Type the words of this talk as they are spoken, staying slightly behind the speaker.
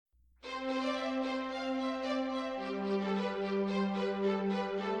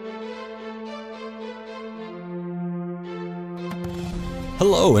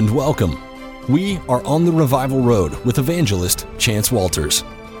Hello and welcome. We are on the Revival Road with evangelist Chance Walters.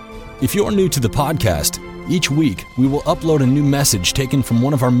 If you're new to the podcast, each week we will upload a new message taken from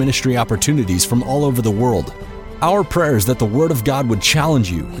one of our ministry opportunities from all over the world. Our prayer is that the Word of God would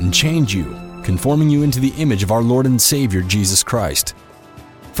challenge you and change you, conforming you into the image of our Lord and Savior Jesus Christ.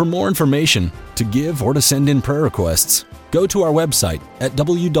 For more information, to give or to send in prayer requests, go to our website at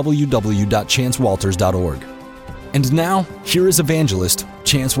www.chancewalters.org. And now, here is evangelist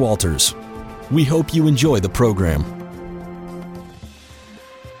Chance Walters. We hope you enjoy the program.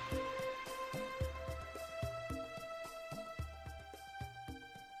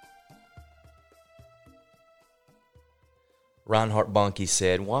 Reinhard Bonnke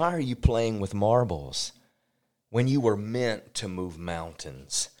said, "Why are you playing with marbles when you were meant to move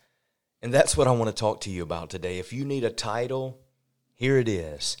mountains?" And that's what I want to talk to you about today. If you need a title, here it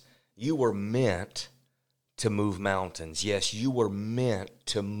is. You were meant to move mountains. Yes, you were meant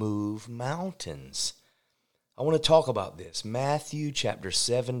to move mountains. I want to talk about this. Matthew chapter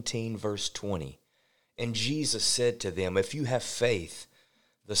 17, verse 20. And Jesus said to them, "If you have faith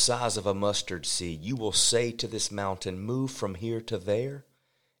the size of a mustard seed, you will say to this mountain, 'Move from here to there,'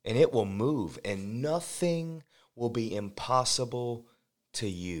 and it will move, and nothing will be impossible to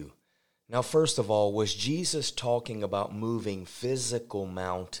you." Now, first of all, was Jesus talking about moving physical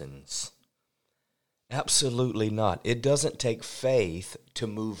mountains? Absolutely not. It doesn't take faith to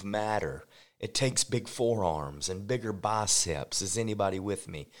move matter. It takes big forearms and bigger biceps. Is anybody with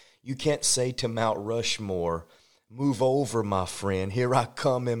me? You can't say to Mount Rushmore, "Move over, my friend. Here I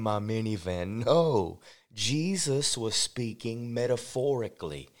come in my minivan." No, Jesus was speaking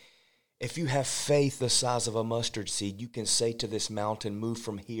metaphorically. If you have faith the size of a mustard seed, you can say to this mountain, "Move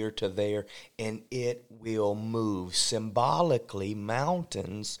from here to there," and it will move. Symbolically,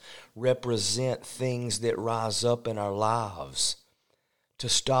 mountains represent things that rise up in our lives to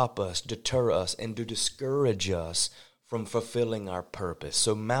stop us, deter us, and to discourage us from fulfilling our purpose.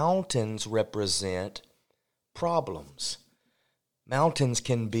 So mountains represent problems. Mountains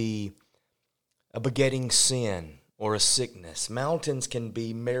can be a begetting sin or a sickness. Mountains can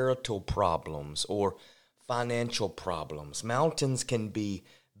be marital problems or financial problems. Mountains can be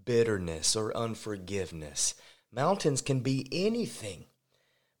bitterness or unforgiveness. Mountains can be anything.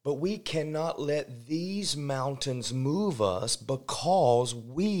 But we cannot let these mountains move us because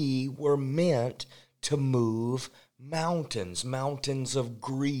we were meant to move mountains. Mountains of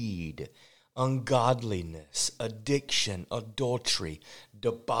greed, ungodliness, addiction, adultery,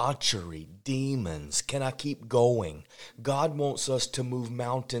 debauchery, demons. Can I keep going? God wants us to move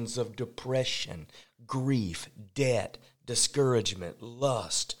mountains of depression, grief, debt, discouragement,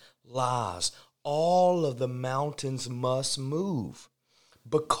 lust, lies. All of the mountains must move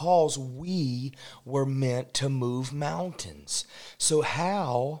because we were meant to move mountains. So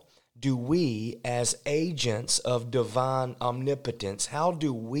how do we, as agents of divine omnipotence, how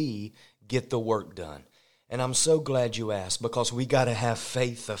do we get the work done? And I'm so glad you asked, because we got to have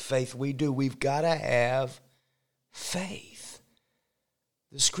faith. The faith we do, we've got to have faith.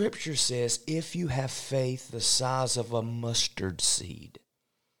 The scripture says, if you have faith the size of a mustard seed.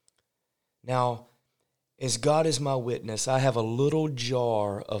 Now, as God is my witness, I have a little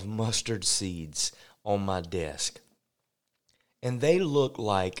jar of mustard seeds on my desk. And they look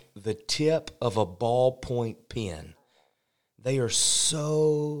like the tip of a ballpoint pen. They are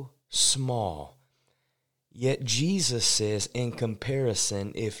so small. Yet Jesus says, in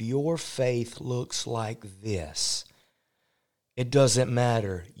comparison, if your faith looks like this, it doesn't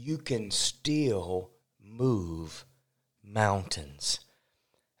matter. You can still move mountains.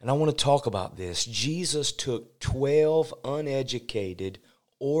 And I want to talk about this. Jesus took 12 uneducated,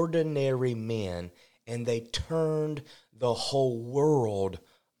 ordinary men, and they turned the whole world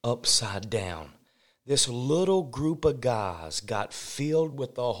upside down. This little group of guys got filled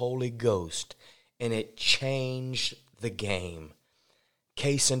with the Holy Ghost, and it changed the game.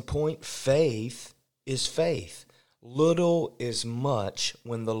 Case in point, faith is faith. Little is much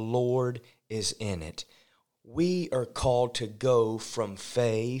when the Lord is in it. We are called to go from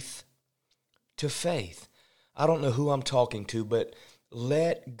faith to faith. I don't know who I'm talking to, but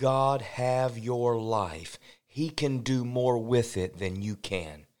let God have your life. He can do more with it than you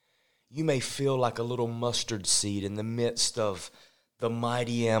can. You may feel like a little mustard seed in the midst of the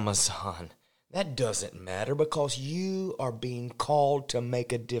mighty Amazon. That doesn't matter, because you are being called to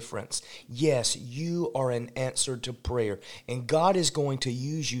make a difference. Yes, you are an answer to prayer, and God is going to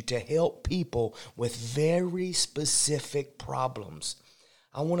use you to help people with very specific problems.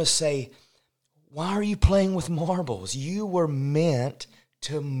 I want to say, why are you playing with marbles? You were meant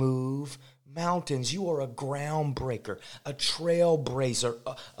to move mountains. You are a groundbreaker, a trailblazer,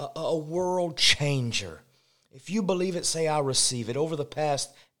 a world changer. If you believe it, say, I receive it. Over the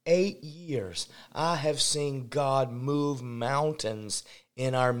past 8 years, I have seen God move mountains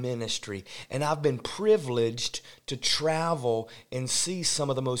in our ministry. And I've been privileged to travel and see some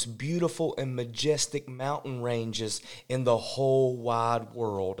of the most beautiful and majestic mountain ranges in the whole wide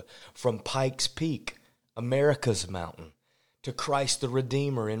world. From Pikes Peak, America's mountain, to Christ the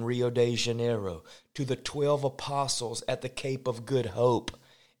Redeemer in Rio de Janeiro, to the 12 apostles at the Cape of Good Hope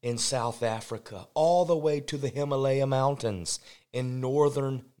in South Africa, all the way to the Himalaya Mountains in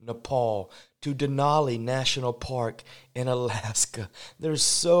northern Nepal, to Denali National Park in Alaska. There's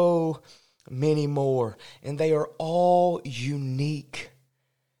so many more, and they are all unique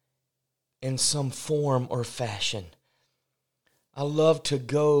in some form or fashion. I love to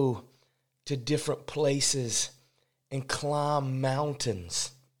go to different places and climb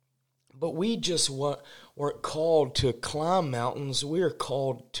mountains. But we just weren't called to climb mountains. We're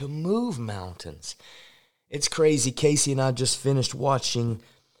called to move mountains. It's crazy. Casey and I just finished watching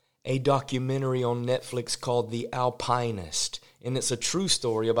a documentary on Netflix called The Alpinist. And it's a true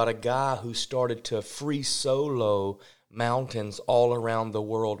story about a guy who started to free solo mountains all around the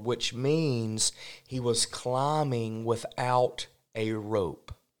world, which means he was climbing without a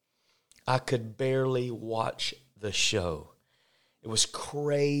rope. I could barely watch the show. It was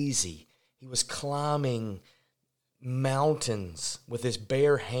crazy. He was climbing mountains with his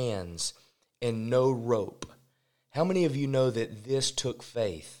bare hands and no rope. How many of you know that this took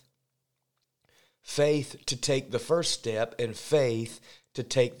faith? Faith to take the first step and faith to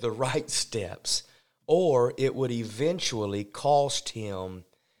take the right steps, or it would eventually cost him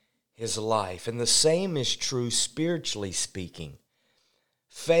his life. And the same is true spiritually speaking.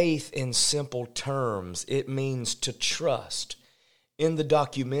 Faith, in simple terms, it means to trust. In the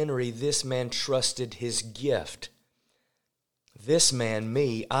documentary, this man trusted his gift. This man,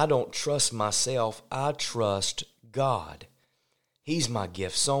 me, I don't trust myself. I trust God. He's my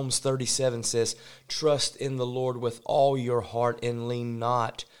gift. Psalms 37 says, trust in the Lord with all your heart and lean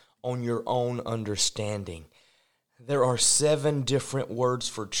not on your own understanding. There are 7 different words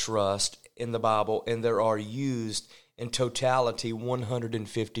for trust in the Bible, and there are used in totality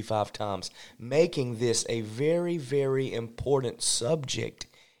 155 times, making this a very, very important subject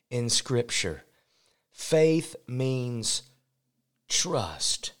in Scripture. Faith means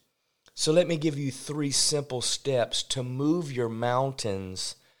trust. So let me give you 3 simple steps to move your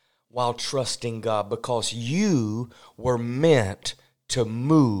mountains while trusting God, because you were meant to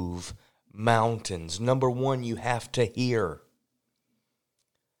move mountains. Number 1, you have to hear.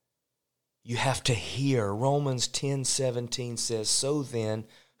 You have to hear. Romans 10:17 says, so then,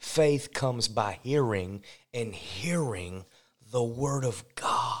 faith comes by hearing, and hearing the word of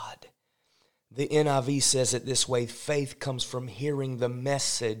God. The NIV says it this way, faith comes from hearing the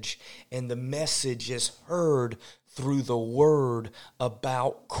message, and the message is heard through the word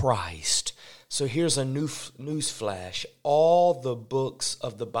about Christ. So here's a news flash. All the books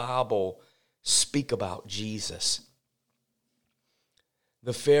of the Bible speak about Jesus.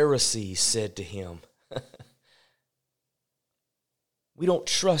 The Pharisees said to him, we don't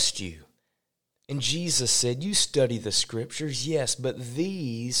trust you. And Jesus said, you study the Scriptures, yes, but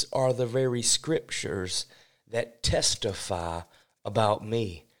these are the very Scriptures that testify about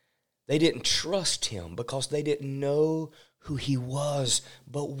me. They didn't trust him because they didn't know who he was,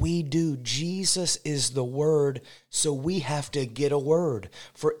 but we do. Jesus is the Word, so we have to get a word.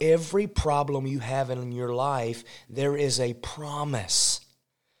 For every problem you have in your life, there is a promise.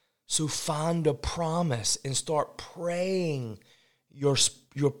 So find a promise and start praying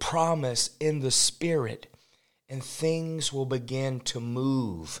your promise in the Spirit, and things will begin to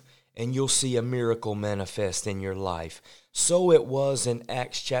move, and you'll see a miracle manifest in your life. So it was in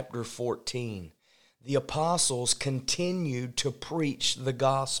Acts chapter 14. The apostles continued to preach the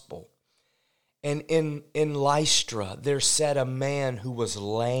gospel. And in Lystra, there sat a man who was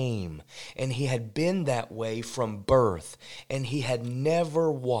lame, and he had been that way from birth, and he had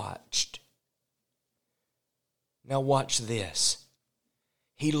never watched. Now watch this.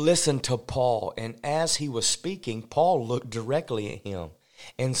 He listened to Paul, and as he was speaking, Paul looked directly at him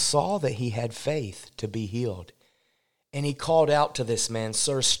and saw that he had faith to be healed. And he called out to this man,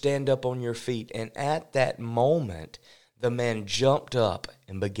 sir, stand up on your feet. And at that moment, the man jumped up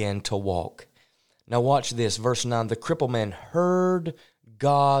and began to walk. Now watch this, verse 9. The crippled man heard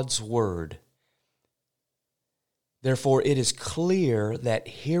God's word. Therefore, it is clear that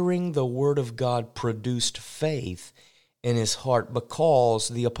hearing the word of God produced faith in his heart, because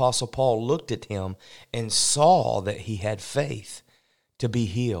the Apostle Paul looked at him and saw that he had faith to be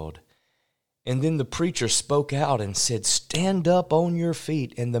healed. And then the preacher spoke out and said, "Stand up on your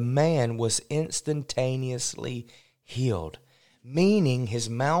feet." And the man was instantaneously healed, meaning his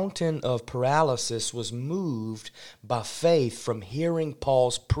mountain of paralysis was moved by faith from hearing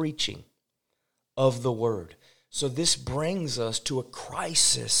Paul's preaching of the word. So this brings us to a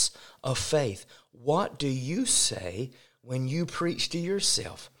crisis of faith. What do you say when you preach to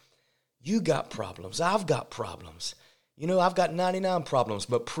yourself? You got problems. I've got problems. I've got 99 problems,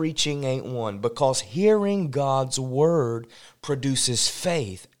 but preaching ain't one, because hearing God's word produces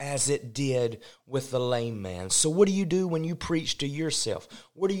faith, as it did with the lame man. So what do you do when you preach to yourself?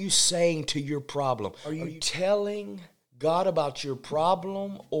 What are you saying to your problem? Are you telling God about your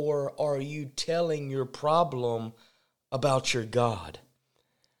problem, or are you telling your problem about your God?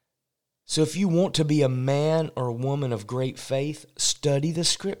 So if you want to be a man or woman of great faith, study the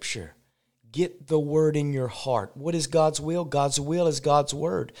Scripture. Get the word in your heart. What is God's will? God's will is God's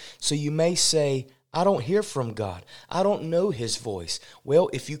word. So you may say, "I don't hear from God. I don't know his voice." Well,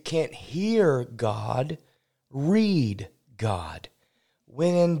 if you can't hear God, read God.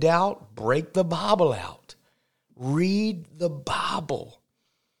 When in doubt, break the Bible out. Read the Bible.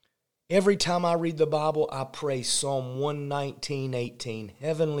 Every time I read the Bible, I pray Psalm 119:18.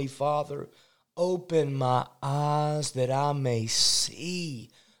 Heavenly Father, open my eyes that I may see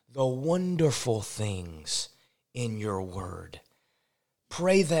the wonderful things in your word.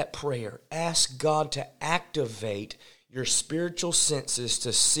 Pray that prayer. Ask God to activate your spiritual senses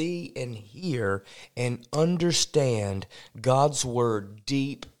to see and hear and understand God's word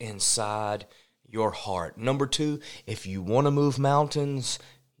deep inside your heart. Number 2, if you want to move mountains,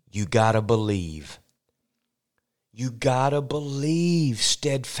 you got to believe. You got to believe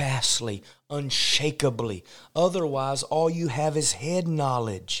steadfastly, unshakably. Otherwise, all you have is head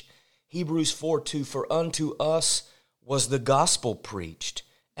knowledge. Hebrews 4:2, for unto us was the gospel preached,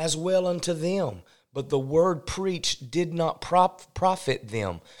 as well unto them. But the word preached did not profit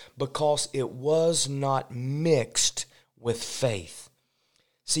them, because it was not mixed with faith.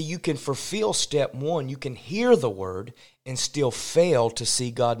 See, you can fulfill step 1. You can hear the word and still fail to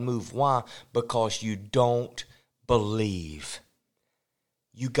see God move. Why? Because you don't believe.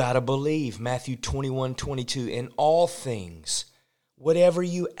 You got to believe. Matthew 21:22, in all things, whatever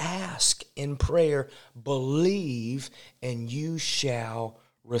you ask in prayer, believe and you shall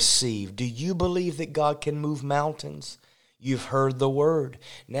receive. Do you believe that God can move mountains? You've heard the word.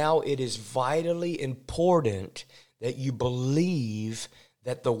 Now it is vitally important that you believe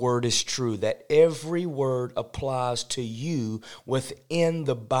that the word is true, that every word applies to you within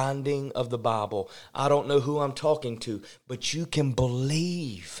the binding of the Bible. I don't know who I'm talking to, but you can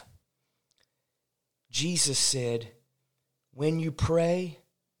believe. Jesus said, when you pray,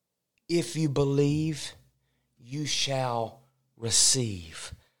 if you believe, you shall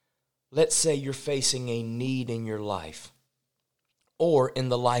receive. Let's say you're facing a need in your life or in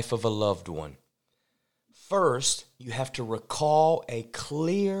the life of a loved one. First, you have to recall a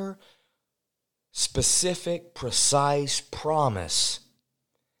clear, specific, precise promise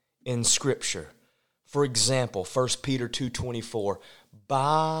in Scripture. For example, 1 Peter 2:24,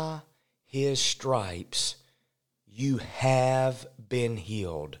 by his stripes you have been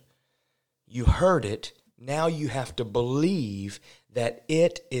healed. You heard it. Now you have to believe that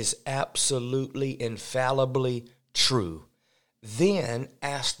it is absolutely, infallibly true. Then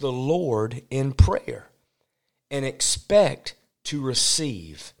ask the Lord in prayer and expect to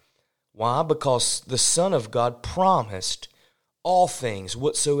receive. Why? Because the Son of God promised all things,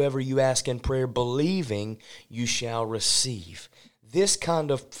 whatsoever you ask in prayer, believing you shall receive. This kind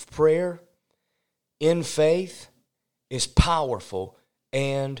of prayer in faith is powerful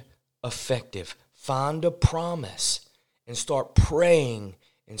and effective. Find a promise and start praying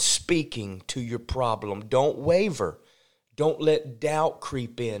and speaking to your problem. Don't waver. Don't let doubt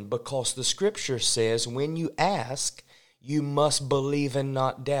creep in, because the Scripture says when you ask, you must believe and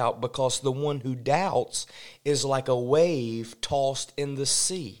not doubt, because the one who doubts is like a wave tossed in the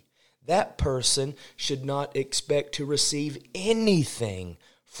sea. That person should not expect to receive anything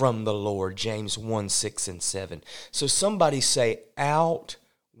from the Lord, James 1:6-7. So somebody say, out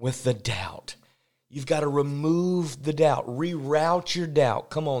with the doubt. You've got to remove the doubt, reroute your doubt.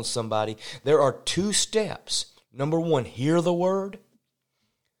 Come on, somebody. There are 2 steps. Number 1, hear the word,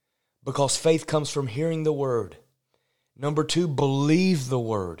 because faith comes from hearing the word. Number 2, believe the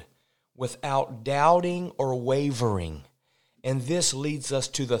word without doubting or wavering. And this leads us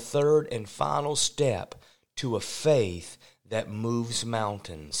to the 3rd and final step to a faith that moves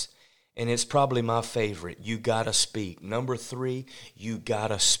mountains. And it's probably my favorite. You got to speak. Number 3, you got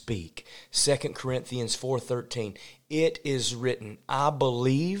to speak. 2 Corinthians 4:13, it is written, I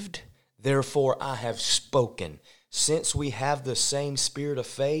believed, Therefore I have spoken. Since we have the same spirit of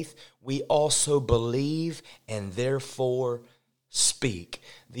faith, we also believe and therefore speak.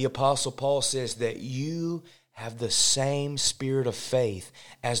 The Apostle Paul says that you have the same spirit of faith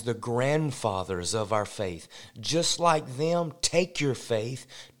as the grandfathers of our faith. Just like them, take your faith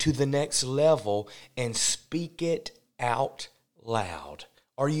to the next level and speak it out loud.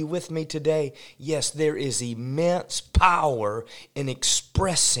 Are you with me today? Yes, there is immense power in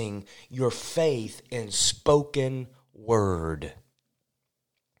expressing your faith in spoken word.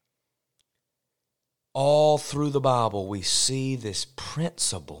 All through the Bible, we see this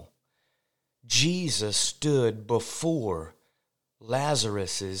principle. Jesus stood before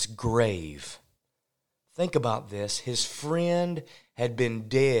Lazarus's grave. Think about this. His friend had been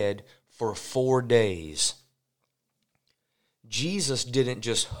dead for 4 days. Jesus didn't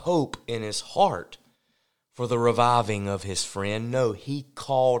just hope in his heart for the reviving of his friend. No, he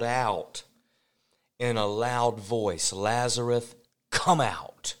called out in a loud voice, Lazarus, come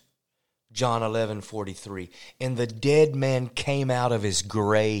out. John 11:43. And the dead man came out of his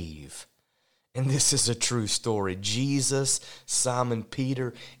grave. And this is a true story. Jesus, Simon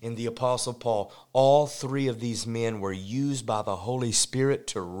Peter, and the Apostle Paul, all three of these men were used by the Holy Spirit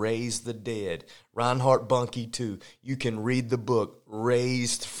to raise the dead. Reinhard Bonnke too. You can read the book,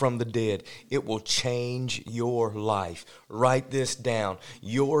 Raised from the Dead. It will change your life. Write this down.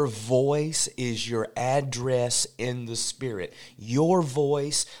 Your voice is your address in the Spirit. Your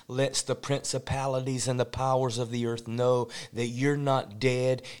voice lets the principalities and the powers of the earth know that you're not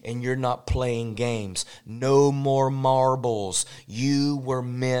dead and you're not playing games. No more marbles. You were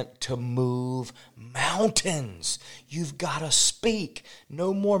meant to move mountains. You've got to speak.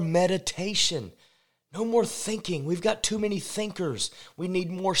 No more meditation. No more thinking. We've got too many thinkers. We need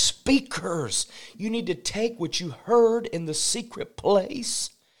more speakers. You need to take what you heard in the secret place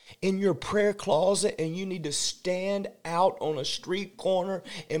in your prayer closet, and you need to stand out on a street corner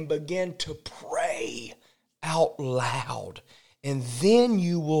and begin to pray out loud. And then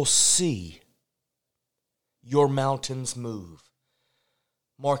you will see your mountains move.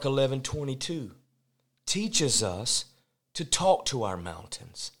 Mark 11:22 teaches us to talk to our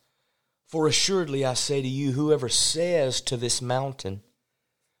mountains. For assuredly I say to you, whoever says to this mountain,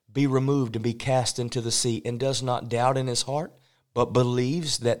 be removed and be cast into the sea, and does not doubt in his heart, but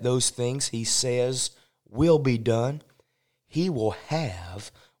believes that those things he says will be done, he will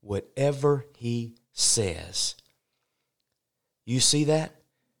have whatever he says. You see that?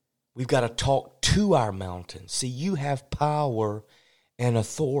 We've got to talk to our mountains. See, you have power and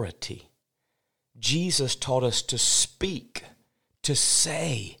authority. Jesus taught us to speak, to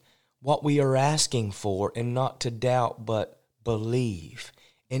say what we are asking for, and not to doubt but believe.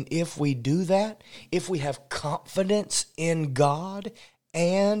 And if we do that, if we have confidence in God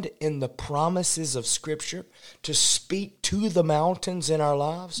and in the promises of Scripture to speak to the mountains in our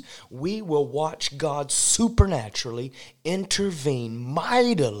lives, we will watch God supernaturally intervene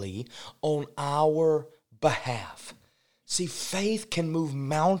mightily on our behalf. See, faith can move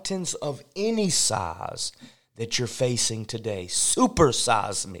mountains of any size that you're facing today.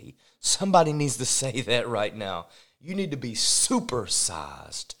 Supersize me. Somebody needs to say that right now. You need to be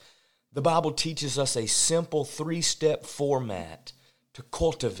supersized. The Bible teaches us a simple 3-step format to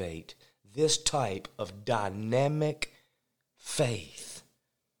cultivate this type of dynamic faith.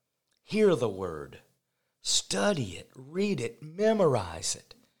 Hear the word. Study it. Read it. Memorize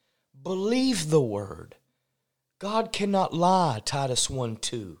it. Believe the word. God cannot lie, Titus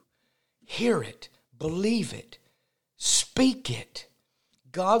 1:2. Hear it. Believe it. Speak it.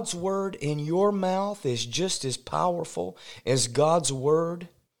 God's word in your mouth is just as powerful as God's word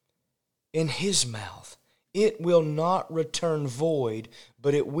in his mouth. It will not return void,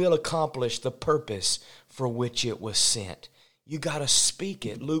 but it will accomplish the purpose for which it was sent. You got to speak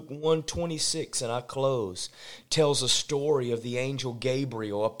it. Luke 1:26, and I close, tells a story of the angel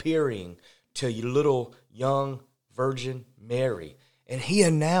Gabriel appearing to little young Virgin Mary. And he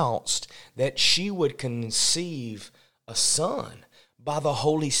announced that she would conceive a son by the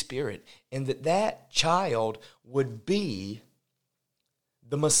Holy Spirit, and that child would be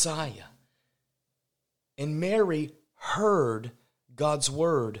the Messiah. And Mary heard God's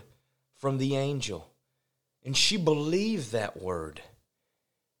word from the angel, and she believed that word,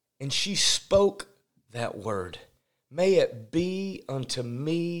 and she spoke that word. May it be unto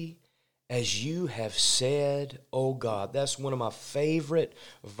me as you have said, O God. That's one of my favorite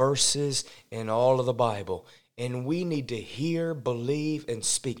verses in all of the Bible. And we need to hear, believe, and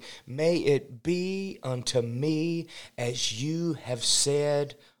speak. May it be unto me as you have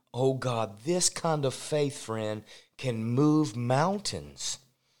said, O God. This kind of faith, friend, can move mountains.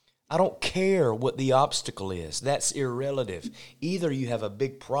 I don't care what the obstacle is. That's irrelative. Either you have a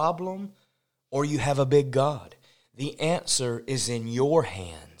big problem or you have a big God. The answer is in your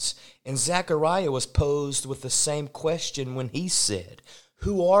hands. And Zechariah was posed with the same question when he said,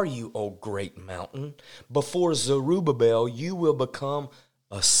 "Who are you, O great mountain? Before Zerubbabel you will become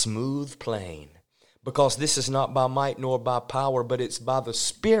a smooth plain. Because this is not by might nor by power, but it's by the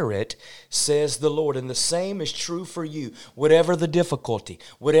Spirit, says the Lord." And the same is true for you. Whatever the difficulty,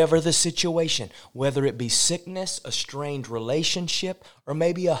 whatever the situation, whether it be sickness, a strained relationship, or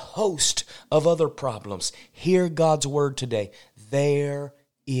maybe a host of other problems, hear God's word today. There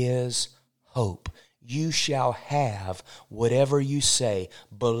is hope. You shall have whatever you say.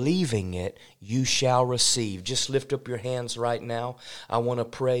 Believing it, you shall receive. Just lift up your hands right now. I want to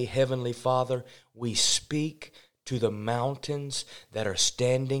pray. Heavenly Father, we speak to the mountains that are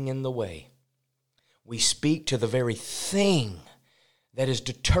standing in the way. We speak to the very thing that is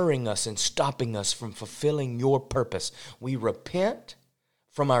deterring us and stopping us from fulfilling your purpose. We repent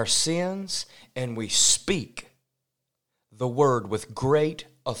from our sins and we speak the word with great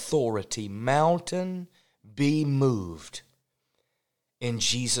authority. Mountain, be moved. In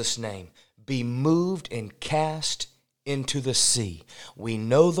Jesus' name, be moved and cast into the sea. We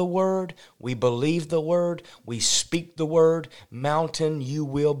know the word, we believe the word, we speak the word. Mountain, you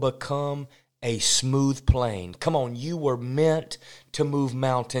will become a smooth plain. Come on, you were meant to move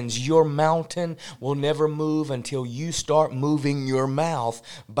mountains. Your mountain will never move until you start moving your mouth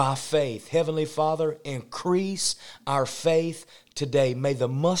by faith. Heavenly Father, increase our faith today. May the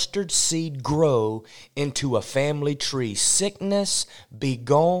mustard seed grow into a family tree. Sickness be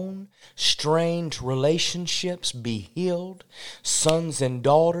gone. Strained relationships be healed. Sons and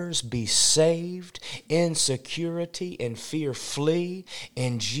daughters be saved. Insecurity and fear flee.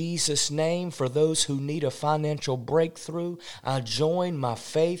 In Jesus' name, for those who need a financial breakthrough, I join my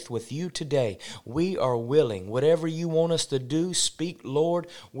faith with you today. We are willing. Whatever you want us to do, speak, Lord.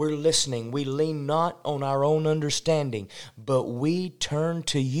 We're listening. We lean not on our own understanding, but we turn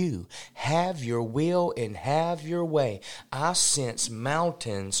to you. Have your will and have your way. I sense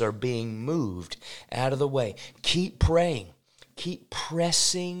mountains are being moved out of the way. Keep praying. Keep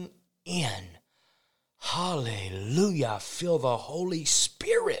pressing in. Hallelujah. I feel the Holy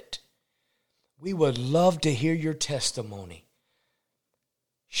Spirit. We would love to hear your testimony.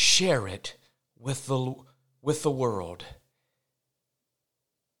 Share it with the world.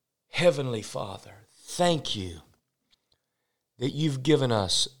 Heavenly Father, thank you that you've given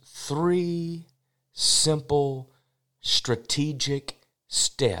us 3 simple, strategic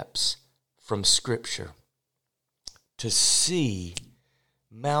steps from Scripture to see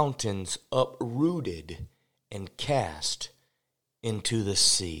mountains uprooted and cast into the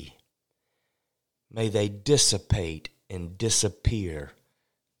sea. May they dissipate and disappear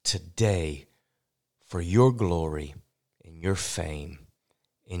today for your glory and your fame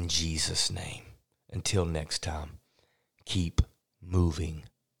in Jesus' name. Until next time, keep moving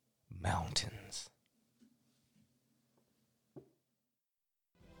mountains.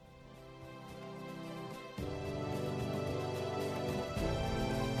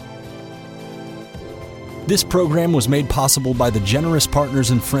 This program was made possible by the generous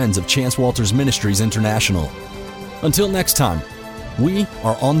partners and friends of Chance Walters Ministries International. Until next time, we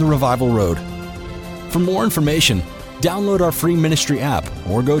are on the Revival Road. For more information, download our free ministry app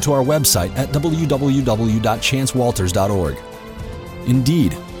or go to our website at www.chancewalters.org.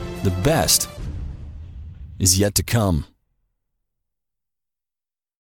 Indeed, the best is yet to come.